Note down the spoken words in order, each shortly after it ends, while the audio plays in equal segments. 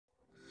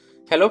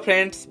Hello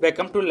friends,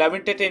 welcome to love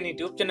entertain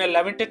YouTube channel.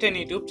 Love entertain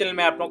YouTube channel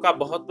में आप लोगों का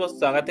बहुत बहुत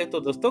स्वागत है। तो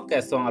दोस्तों,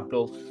 कैसे हो आप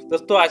लोग?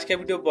 दोस्तों, आज का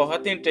वीडियो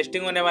बहुत ही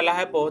इंटरेस्टिंग होने वाला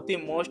है, बहुत ही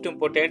मोस्ट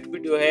इंपोर्टेंट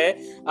वीडियो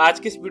है। आज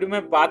की इस वीडियो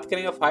में बात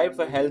करेंगे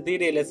 5 हेल्दी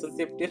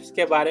रिलेशनशिप टिप्स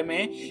के बारे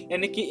में,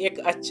 यानी कि एक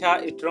अच्छा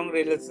स्ट्रॉन्ग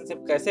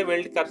रिलेशनशिप कैसे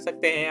बिल्ड कर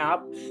सकते हैं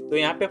आप। तो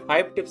यहाँ पे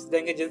 5 टिप्स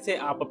देंगे जिनसे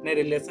आप अपने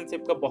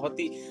रिलेशनशिप को बहुत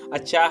ही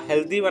अच्छा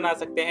हेल्दी बना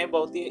सकते हैं,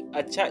 बहुत ही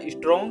अच्छा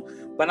स्ट्रॉन्ग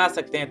बना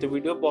सकते हैं। तो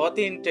वीडियो बहुत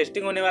ही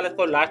इंटरेस्टिंग होने वाला है,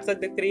 इसको लास्ट तक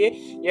देखते रहिए।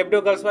 ये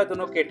वीडियो गर्ल्स बॉय दोनों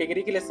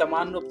कैटेगरी के लिए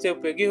समान रूप से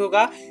उपयोगी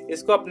होगा,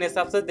 इसको अपने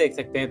हिसाब से देख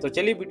सकते हैं। तो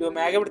चलिए वीडियो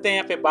में आगे बढ़ते हैं।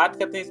 यहाँ पे बात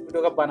करते हैं, इस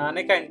वीडियो का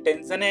बनाने का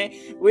इंटेंशन है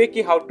वो है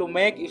कि how to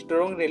make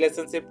strong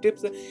relationship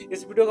tips.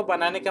 इस वीडियो को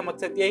बनाने का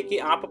मकसद ये है कि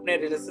आप अपने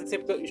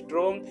रिलेशनशिप को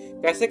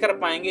स्ट्रॉन्ग कैसे कर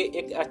पाएंगे,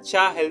 एक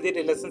अच्छा हेल्दी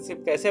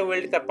रिलेशनशिप कैसे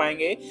बिल्ड कर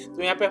पाएंगे।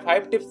 तो यहाँ पे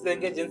 5 टिप्स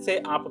देंगे जिनसे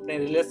आप अपने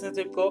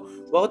रिलेशनशिप को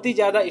बहुत ही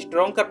ज्यादा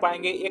स्ट्रॉन्ग कर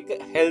पाएंगे, एक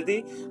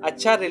हेल्दी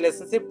अच्छा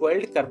रिलेशनशिप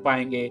बिल्ड कर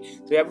पाएंगे।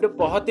 तो यह वीडियो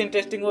बहुत ही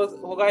इंटरेस्टिंग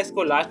होगा,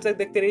 इसको लास्ट तक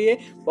देखते रहिए,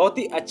 बहुत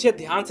ही अच्छे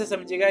ध्यान से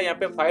समझिएगा। यहाँ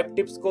पे 5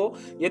 टिप्स को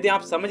यदि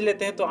आप समझ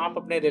लेते हैं तो आप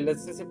अपने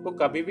रिलेशनशिप को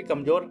कभी भी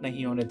कमजोर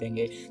नहीं होने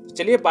देंगे। तो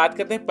चलिए बात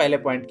करते हैं पहले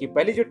पॉइंट की।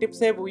 पहली जो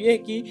टिप्स है वो ये है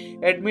कि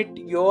एडमिट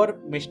योर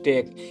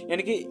मिस्टेक,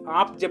 यानी कि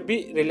आप जब भी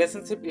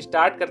रिलेशनशिप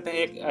स्टार्ट करते हैं,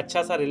 एक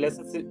अच्छा सा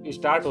रिलेशनशिप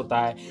स्टार्ट होता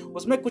है,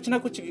 उसमें कुछ ना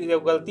कुछ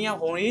गलतियां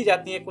हो ही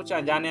जाती हैं, कुछ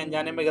अनजाने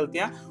अनजाने में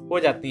गलतियां हो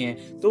जाती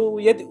हैं। तो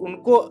यदि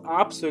उनको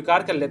आप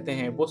स्वीकार कर लेते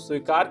हैं, वो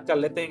स्वीकार कर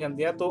लेते हैं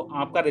गलतियां, तो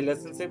आपका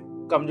रिलेशनशिप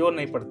कमजोर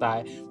नहीं पड़ता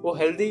है, वो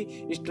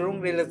हेल्दी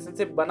स्ट्रॉन्ग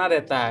रिलेशनशिप बना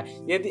रहता है।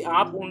 यदि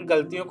आप उन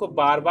गलतियों को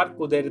बार बार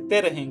कुदेरते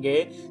रहेंगे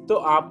तो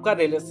आपका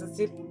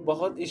रिलेशनशिप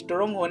बहुत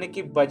स्ट्रॉन्ग होने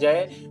की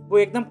बजाय वो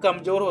एकदम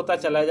कमजोर होता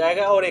चला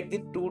जाएगा और एक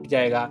दिन टूट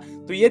जाएगा।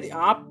 तो यदि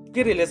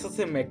आपके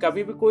रिलेशनशिप में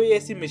कभी भी कोई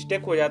ऐसी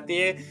मिस्टेक हो जाती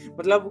है,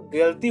 मतलब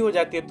गलती हो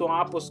जाती है, तो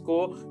आप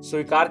उसको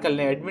स्वीकार कर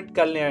लें, एडमिट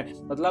कर लें,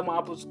 मतलब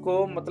आप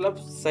उसको मतलब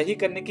सही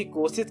करने की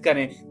कोशिश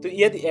करें। तो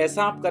यदि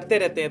ऐसा आप करते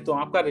रहते हैं तो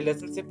आपका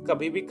रिलेशनशिप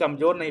कभी भी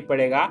कमजोर नहीं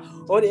पड़ेगा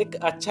और एक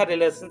अच्छा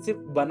रिलेशनशिप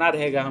बना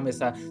रहेगा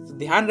हमेशा। तो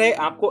ध्यान रहे,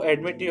 आपको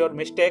एडमिट योर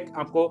मिस्टेक,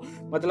 आपको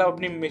मतलब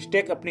अपनी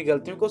मिस्टेक, अपनी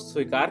गलतियों को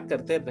स्वीकार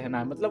करते रहना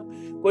है। मतलब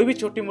कोई भी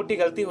छोटी मोटी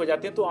गलती हो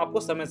जाती है तो आपको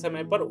समय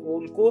समय पर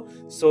उनको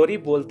सॉरी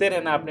बोलते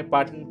रहना, अपने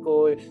पार्टनर को।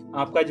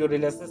 आपका जो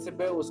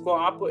रिलेशनशिप है उसको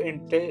आप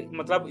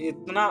मतलब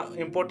इतना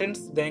इम्पोर्टेंस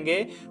देंगे,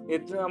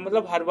 इतना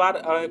मतलब हर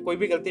बार कोई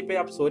भी गलती पे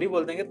आप सॉरी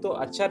बोल देंगे तो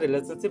अच्छा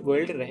रिलेशनशिप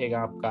बिल्ड रहेगा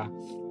आपका।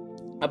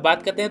 अब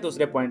बात करते हैं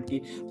दूसरे पॉइंट की।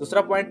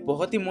 दूसरा पॉइंट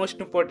बहुत ही मोस्ट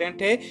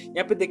इंपॉर्टेंट है।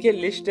 यहाँ पे देखिए,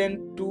 Liston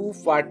to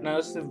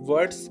partners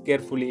words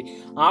carefully.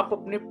 आप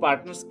अपने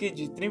पार्टनर्स की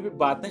जितनी भी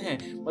बातें हैं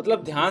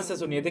मतलब ध्यान से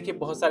सुनिए। देखिए,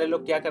 बहुत सारे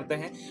लोग क्या करते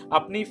हैं,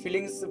 अपनी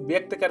फीलिंग्स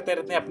व्यक्त करते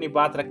रहते हैं, अपनी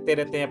बात रखते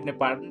रहते हैं अपने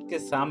पार्टनर के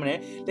सामने,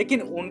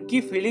 लेकिन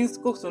उनकी फीलिंग्स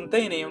को सुनते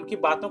ही नहीं, उनकी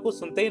बातों को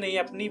सुनते ही नहीं,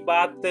 अपनी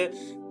बात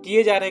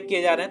किए जा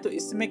रहे हैं। तो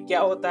इसमें क्या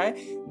होता है,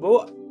 वो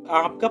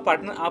आपका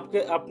पार्टनर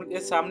आपके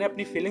सामने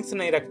अपनी फीलिंग्स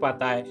नहीं रख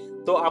पाता है,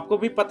 तो आपको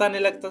भी पता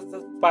नहीं लगता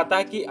पाता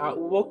है कि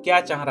वो क्या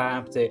चाह रहा है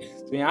आपसे।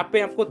 तो यहाँ पे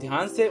आपको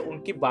ध्यान से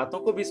उनकी बातों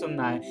को भी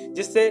सुनना है,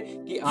 जिससे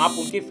कि आप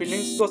उनकी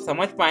फीलिंग्स को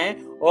समझ पाएं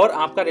और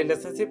आपका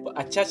रिलेशनशिप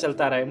अच्छा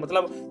चलता रहे।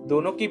 मतलब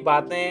दोनों की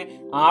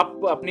बातें,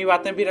 आप अपनी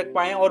बातें भी रख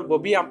पाएं और वो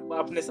भी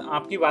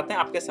आपकी बातें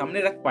आपके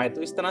सामने रख पाए।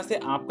 तो इस तरह से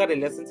आपका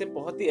रिलेशनशिप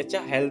बहुत ही अच्छा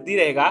हेल्दी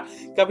रहेगा,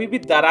 कभी भी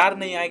दरार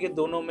नहीं आएगी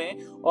दोनों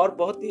में और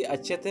बहुत ही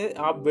अच्छे से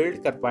आप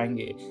बिल्ड कर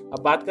पाएंगे।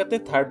 अब बात करते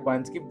हैं थर्ड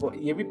पॉइंट की।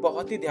 ये भी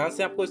बहुत ही ध्यान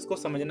से आपको इसको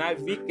समझना है।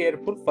 बी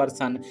केयरफुल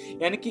पर्सन,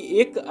 यानी कि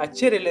एक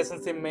अच्छे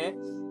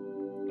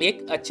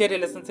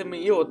रिलेशनशिप में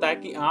ये होता है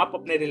कि आप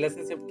अपने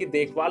रिलेशनशिप की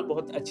देखभाल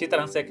बहुत अच्छी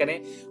तरह से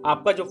करें।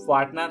 आपका जो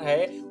पार्टनर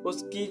है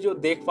उसकी जो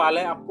देखभाल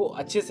है आपको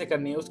अच्छे से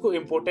करनी है, उसको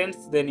इम्पोर्टेंस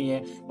देनी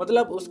है।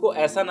 मतलब उसको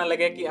ऐसा ना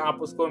लगे कि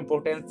आप उसको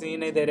इम्पोर्टेंस ही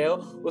नहीं दे रहे हो,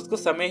 उसको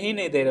समय ही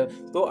नहीं दे रहे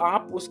हो। तो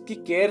आप उसकी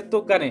केयर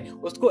तो करें,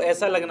 उसको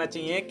ऐसा लगना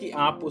चाहिए कि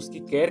आप उसकी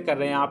केयर कर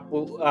रहे हैं, आप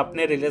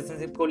अपने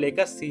रिलेशनशिप को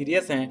लेकर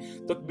सीरियस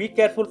हैं। तो बी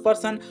केयरफुल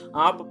पर्सन,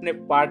 आप अपने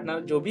पार्टनर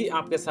जो भी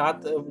आपके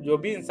साथ जो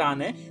भी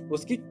इंसान है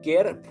उसकी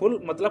केयरफुल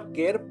मतलब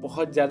केयर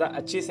बहुत ज़्यादा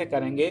अच्छी से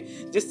करेंगे,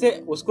 जिससे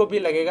उसको भी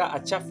लगेगा,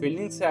 अच्छा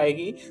फीलिंग्स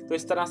आएगी। तो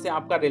इस तरह से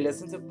आपका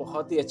रिलेशनशिप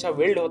बहुत ही अच्छा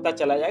बिल्ड होता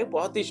चला जाएगा,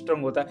 बहुत ही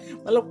स्ट्रांग होता है,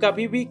 मतलब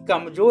कभी भी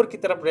कमजोर की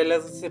तरफ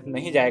रिलेशनशिप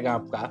नहीं जाएगा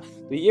आपका।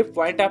 तो ये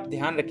पॉइंट आप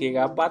ध्यान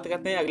रखिएगा। आप बात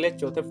करते हैं अगले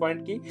चौथे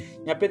पॉइंट की।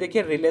 यहाँ पे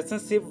देखिए,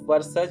 रिलेशनशिप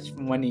वर्सेस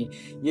मनी।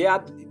 ये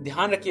आप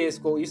ध्यान रखिए, इस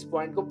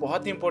पॉइंट को,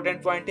 बहुत ही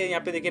इंपॉर्टेंट पॉइंट है।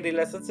 यहाँ पे देखिए,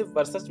 रिलेशनशिप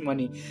वर्सेस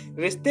मनी।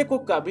 रिश्ते को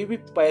कभी भी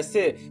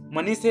पैसे,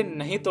 मनी से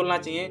नहीं तोलना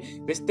चाहिए।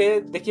 रिश्ते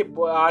देखिए,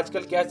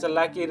 आजकल क्या चल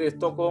रहा है कि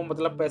रिश्तों को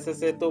मतलब पैसे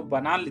से तो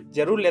बना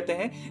जरूर लेते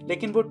हैं,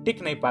 लेकिन वो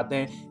टिक नहीं पाते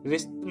हैं।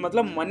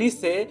 मतलब मनी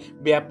से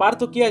व्यापार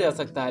तो किया जा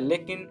सकता है,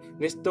 लेकिन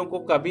रिश्तों को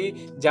कभी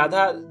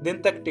ज्यादा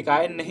दिन तक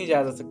टिकाए नहीं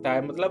जा सकता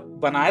है। मतलब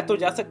बनाया तो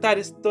जा सकता है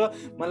रिश्ता,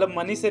 मतलब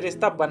मनी से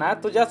रिश्ता बनाया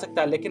तो जा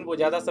सकता है, लेकिन वो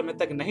ज्यादा समय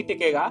तक नहीं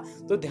टिकेगा।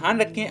 तो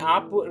ध्यान रखें,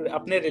 आप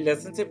अपने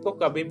रिलेशनशिप को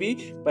कभी भी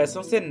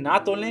पैसों से ना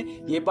तोलें,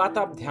 ये बात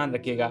आप ध्यान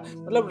रखिएगा।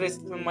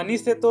 मतलब मनी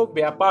से तो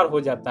व्यापार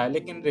हो जाता है,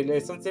 लेकिन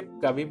रिलेशनशिप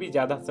कभी भी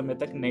ज्यादा समय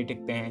तक नहीं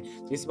टिकते हैं।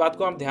 तो इस बात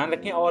को आप ध्यान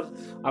रखें। और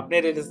अपने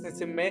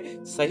रिलेशनशिप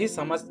में सही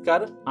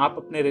समझकर आप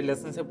अपने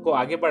रिलेशनशिप को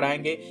आगे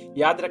बढ़ाएंगे।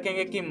 याद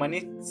रखेंगे कि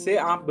मनी से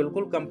आप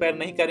बिल्कुल कंपेयर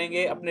नहीं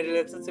करेंगे अपने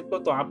रिलेशनशिप को,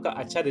 तो आपका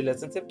अच्छा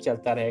रिलेशनशिप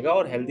चलता रहेगा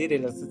और हेल्दी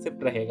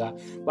रिलेशनशिप रहेगा।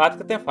 बात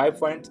करते हैं 5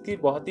 पॉइंट्स की,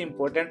 बहुत ही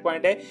इंपॉर्टेंट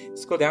पॉइंट है,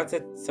 इसको ध्यान से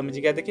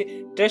समझिएगा।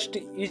 देखिए, trust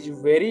is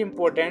very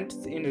important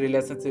in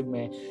relationship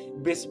में।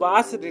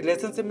 विश्वास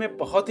रिलेशनशिप में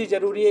बहुत ही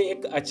जरूरी है।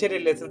 एक अच्छे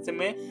रिलेशनशिप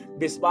में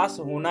विश्वास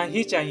होना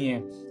ही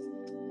चाहिए।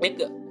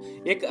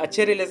 एक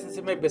अच्छे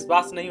रिलेशनशिप में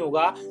विश्वास नहीं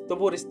होगा तो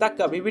वो रिश्ता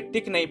कभी भी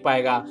टिक नहीं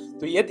पाएगा।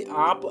 तो यदि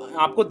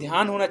आपको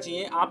ध्यान होना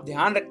चाहिए, आप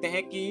ध्यान रखते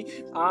हैं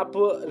कि आप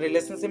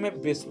रिलेशनशिप में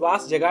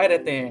विश्वास जगाए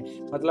रहते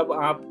हैं, मतलब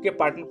आपके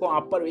पार्टनर को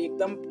आप पर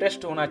एकदम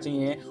ट्रस्ट होना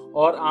चाहिए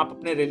और आप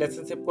अपने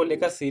रिलेशनशिप को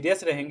लेकर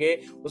सीरियस रहेंगे,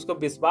 उसको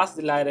विश्वास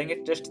दिलाए रहेंगे,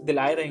 ट्रस्ट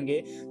दिलाए रहेंगे,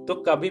 तो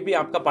कभी भी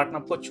आपका पार्टनर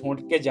आपको छोड़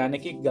के जाने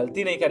की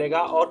गलती नहीं करेगा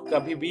और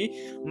कभी भी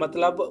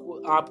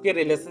मतलब आपके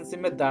रिलेशनशिप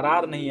में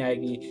दरार नहीं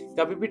आएगी,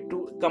 कभी भी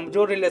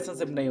कमजोर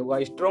रिलेशनशिप नहीं होगा,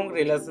 स्ट्रॉन्ग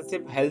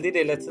रिलेशनशिप, हेल्दी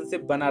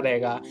रिलेशनशिप बना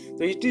रहेगा।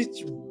 तो it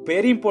is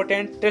very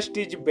important, trust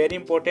is very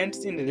important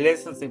in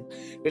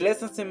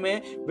relationship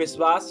में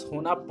विश्वास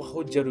होना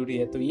बहुत जरूरी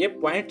है। तो ये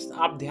पॉइंट्स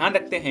आप ध्यान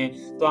रखते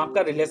हैं तो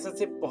आपका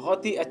रिलेशनशिप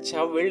बहुत ही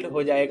अच्छा बिल्ड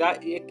हो जाएगा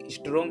एक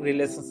स्ट्रॉन्ग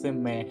रिलेशनशिप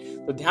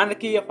में। तो ध्यान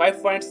रखिए, ये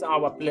 5 पॉइंट्स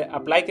आप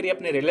अप्लाई करिए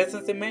अपने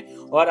रिलेशनशिप में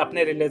और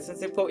अपने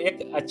रिलेशनशिप को एक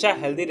अच्छा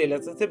हेल्दी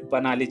रिलेशनशिप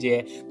बना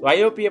लीजिए। तो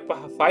आई होप ये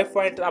 5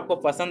 पॉइंट आपको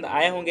पसंद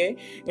आए होंगे।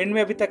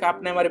 इनमें अभी तक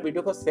आपने हमारे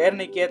वीडियो को शेयर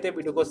नहीं किया तो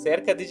वीडियो को शेयर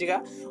कर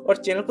दीजिएगा और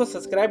चैनल को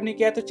सब्सक्राइब नहीं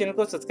किया तो चैनल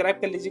को सब्सक्राइब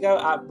कर लीजिएगा।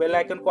 आप बेल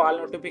आइकन को ऑल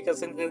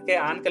नोटिफिकेशन करके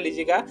ऑन कर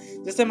लीजिएगा,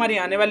 जिससे हमारी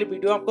आने वाली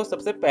वीडियो आपको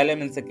सबसे पहले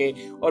मिल सके।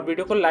 और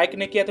वीडियो को लाइक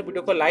नहीं किया तो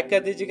वीडियो को लाइक कर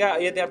दीजिएगा।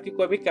 यदि आपकी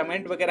कोई भी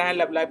कमेंट वगैरह है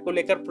लव लाइफ को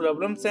लेकर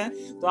प्रॉब्लम्स हैं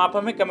तो आप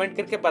हमें कमेंट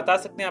करके बता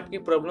सकते हैं, आपकी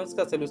प्रॉब्लम्स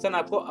का सोल्यूशन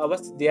आपको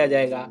अवश्य दिया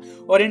जाएगा।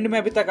 और एंड में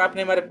अभी तक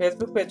आपने हमारे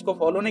फेसबुक पेज को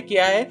फॉलो नहीं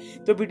किया है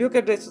तो वीडियो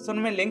के डिस्क्रिप्शन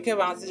में लिंक है,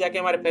 वहां से जाके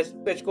हमारे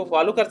फेसबुक पेज को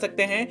फॉलो कर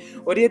सकते हैं।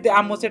 और यदि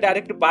आप मुझसे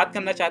डायरेक्ट बात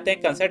करना चाहते हैं,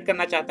 कंसल्ट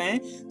करना चाहते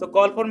हैं तो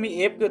कॉल फॉर मी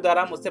ऐप के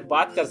द्वारा मुझसे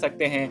बात कर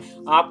सकते हैं।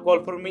 आप कॉल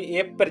फॉर मी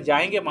ऐप पर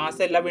जाएंगे, वहां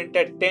से लव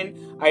एंटरटेन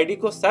आईडी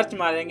को सर्च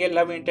मारेंगे,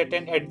 love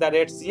entertain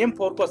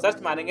 @CM4 को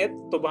सर्च मारेंगे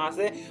तो वहां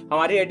से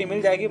हमारी आईडी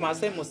मिल जाएगी, वहां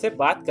से मुझसे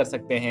बात कर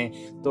सकते हैं।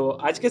 तो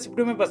आज के इस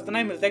वीडियो में बस इतना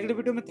ही, मिलता है अगले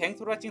वीडियो में। थैंक्स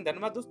फॉर वॉचिंग,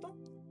 धन्यवाद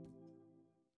दोस्तों।